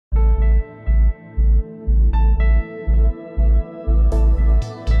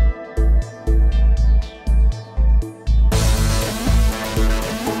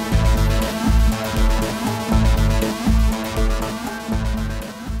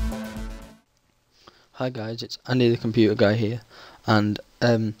Hi guys, it's Andy the Computer Guy here, and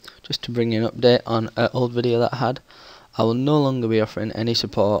just to bring you an update on an old video that I had, I will no longer be offering any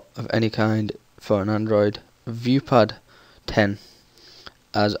support of any kind for an Android Viewpad 10,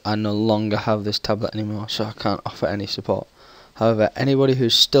 as I no longer have this tablet anymore, so I can't offer any support. However, anybody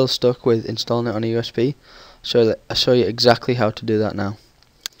who's still stuck with installing it on a USB, I'll show you exactly how to do that now.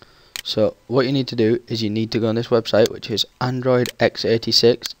 So what you need to do is you need to go on this website, which is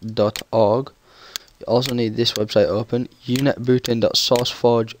androidx86.org. You also need this website open,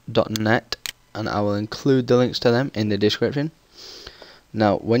 unetbooting.sourceforge.net, and I will include the links to them in the description.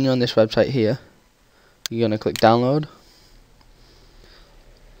 Now, when you're on this website here, you're going to click download.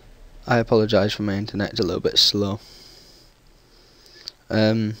 I apologise for my internet, it's a little bit slow.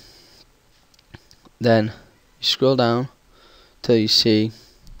 Then you scroll down till you see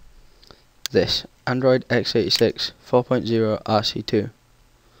this Android x86 4.0 RC2,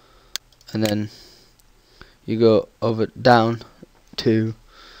 and then you go over down to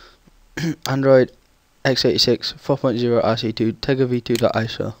Android x86 4.0 RC2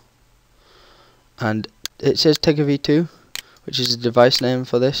 tegav2.iso, and it says tegav2, which is the device name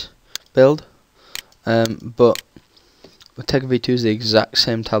for this build, but tegav2 is the exact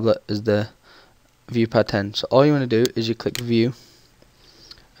same tablet as the Viewpad 10. So all you want to do is you click view,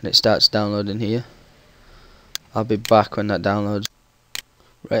 and it starts downloading here. I'll be back when that downloads.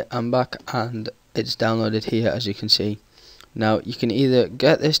 Right, I'm back and it's downloaded here, as you can see. Now you can either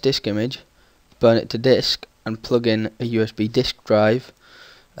get this disk image, burn it to disk, and plug in a USB disk drive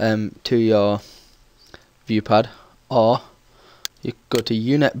to your Viewpad, or you go to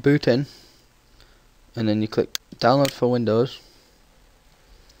unetbooting and then you click download for Windows,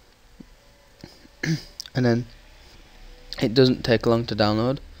 and then it doesn't take long to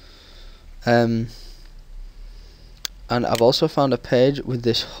download. And I've also found a page with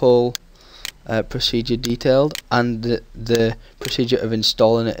this whole procedure detailed, and the procedure of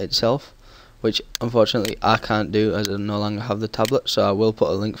installing it itself, which unfortunately I can't do as I no longer have the tablet, so I will put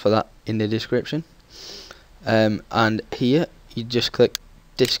a link for that in the description. And here you just click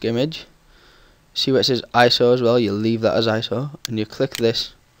disk image, see where it says ISO as well, you leave that as ISO, and you click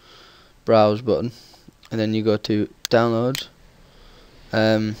this browse button, and then you go to downloads,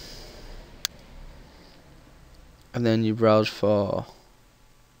 and then you browse for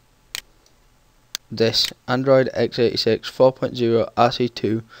this Android x86 4.0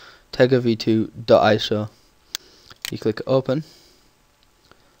 RC2 tegav2.iso. You click open,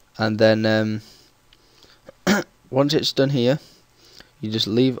 and then once it's done here, you just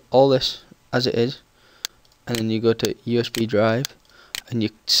leave all this as it is, and then you go to USB drive, and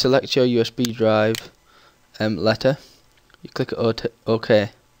you select your USB drive letter. You click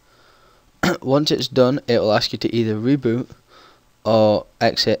OK. Once it's done, it will ask you to either reboot or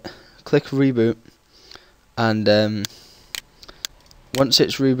exit. Click reboot, and once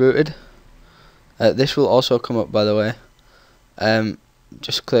it's rebooted, this will also come up, by the way.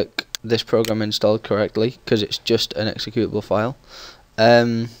 Just click this program installed correctly, because it's just an executable file.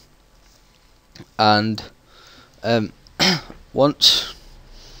 Once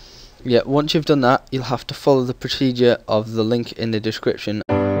you've done that, you'll have to follow the procedure of the link in the description.